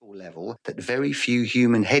skill level that very few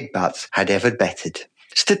human headbutts had ever bettered.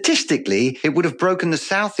 Statistically, it would have broken the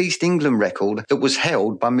South East England record that was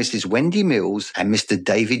held by Mrs. Wendy Mills and Mr.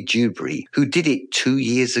 David Dewberry, who did it 2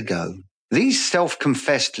 years ago. These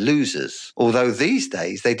self-confessed losers, although these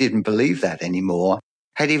days they didn't believe that anymore,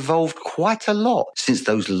 had evolved quite a lot since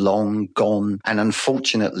those long gone and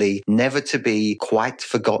unfortunately never to be quite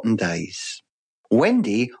forgotten days.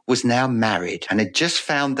 Wendy was now married and had just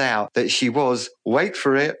found out that she was, wait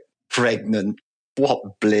for it, pregnant.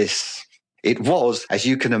 What bliss. It was, as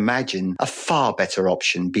you can imagine, a far better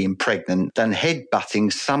option being pregnant than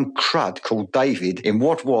headbutting some crud called David in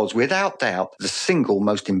what was, without doubt, the single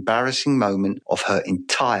most embarrassing moment of her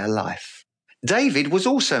entire life. David was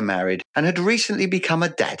also married and had recently become a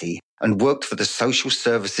daddy and worked for the social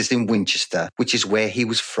services in Winchester, which is where he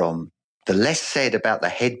was from. The less said about the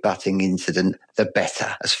headbutting incident, the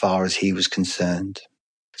better as far as he was concerned.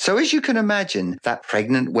 So as you can imagine, that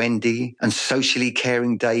pregnant Wendy and socially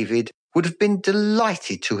caring David would have been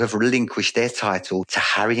delighted to have relinquished their title to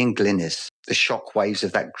Harry and Glynis. The shockwaves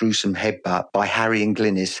of that gruesome headbutt by Harry and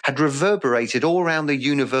Glynis had reverberated all around the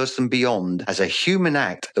universe and beyond as a human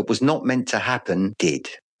act that was not meant to happen did.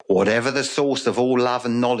 Whatever the source of all love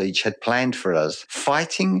and knowledge had planned for us,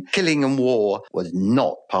 fighting, killing and war was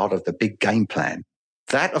not part of the big game plan.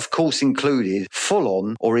 That, of course, included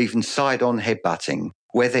full-on or even side-on headbutting,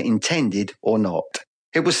 whether intended or not.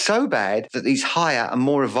 It was so bad that these higher and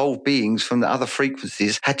more evolved beings from the other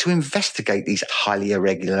frequencies had to investigate these highly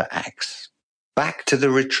irregular acts. Back to the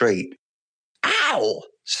retreat. Ow!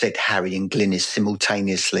 Said Harry and Glynis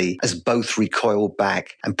simultaneously as both recoiled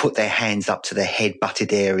back and put their hands up to the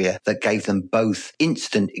head-butted area that gave them both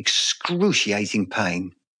instant excruciating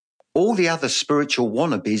pain. All the other spiritual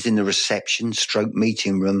wannabes in the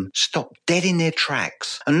reception/meeting room stopped dead in their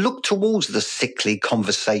tracks and looked towards the sickly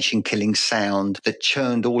conversation-killing sound that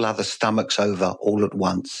churned all other stomachs over all at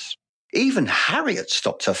once. Even Harriet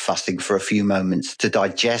stopped her fussing for a few moments to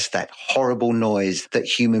digest that horrible noise that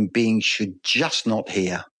human beings should just not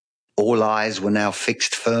hear. All eyes were now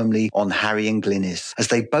fixed firmly on Harry and Glynis as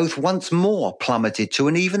they both once more plummeted to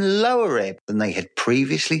an even lower ebb than they had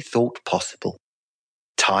previously thought possible.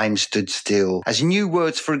 Time stood still as new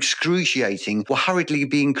words for excruciating were hurriedly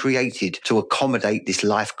being created to accommodate this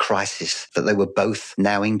life crisis that they were both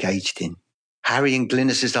now engaged in. Harry and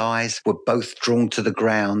Glynis's eyes were both drawn to the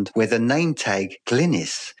ground where the name tag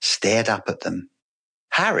Glynis stared up at them.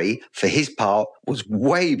 Harry, for his part, was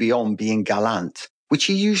way beyond being gallant, which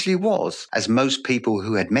he usually was, as most people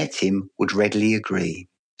who had met him would readily agree.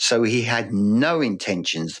 So he had no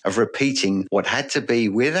intentions of repeating what had to be,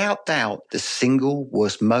 without doubt, the single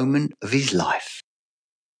worst moment of his life.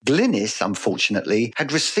 Glynis, unfortunately,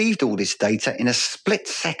 had received all this data in a split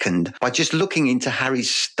second by just looking into Harry's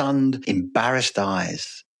stunned, embarrassed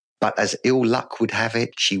eyes. But as ill luck would have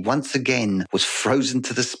it, she once again was frozen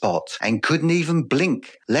to the spot and couldn't even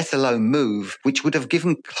blink, let alone move, which would have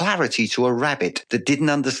given clarity to a rabbit that didn't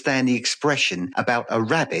understand the expression about a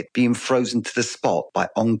rabbit being frozen to the spot by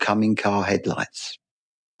oncoming car headlights.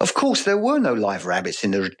 Of course, there were no live rabbits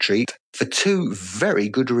in the retreat for two very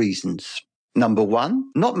good reasons. Number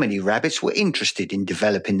one, not many rabbits were interested in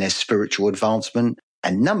developing their spiritual advancement.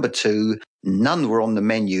 And number two, none were on the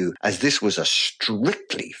menu, as this was a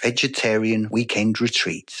strictly vegetarian weekend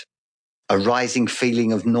retreat. A rising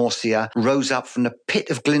feeling of nausea rose up from the pit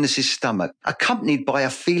of Glynis's stomach, accompanied by a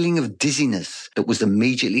feeling of dizziness that was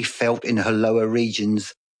immediately felt in her lower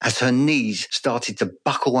regions as her knees started to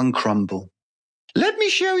buckle and crumble. "Let me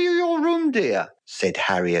show you your room, dear," said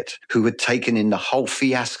Harriet, who had taken in the whole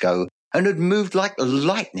fiasco and had moved like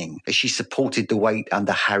lightning as she supported the weight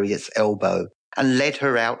under Harriet's elbow and led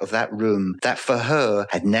her out of that room that for her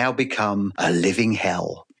had now become a living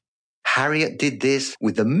hell. Harriet did this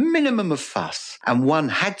with the minimum of fuss, and one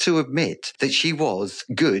had to admit that she was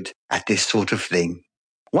good at this sort of thing.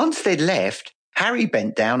 Once they'd left, Harry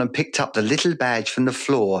bent down and picked up the little badge from the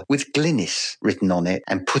floor with Glynis written on it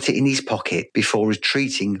and put it in his pocket before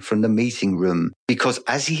retreating from the meeting room, because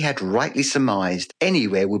as he had rightly surmised,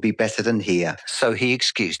 anywhere would be better than here, so he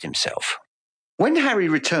excused himself. When Harry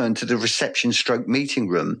returned to the reception/meeting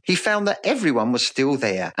room, he found that everyone was still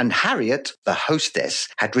there, and Harriet, the hostess,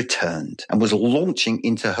 had returned and was launching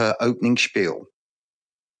into her opening spiel.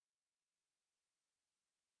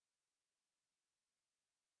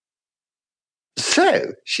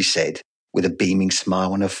 "So," she said, with a beaming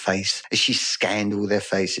smile on her face as she scanned all their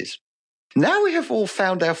faces, "now we have all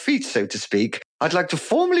found our feet, so to speak, I'd like to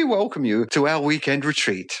formally welcome you to our weekend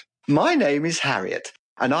retreat. My name is Harriet,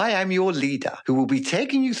 and I am your leader, who will be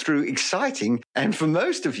taking you through exciting, and for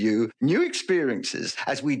most of you, new experiences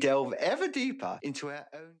as we delve ever deeper into our own..."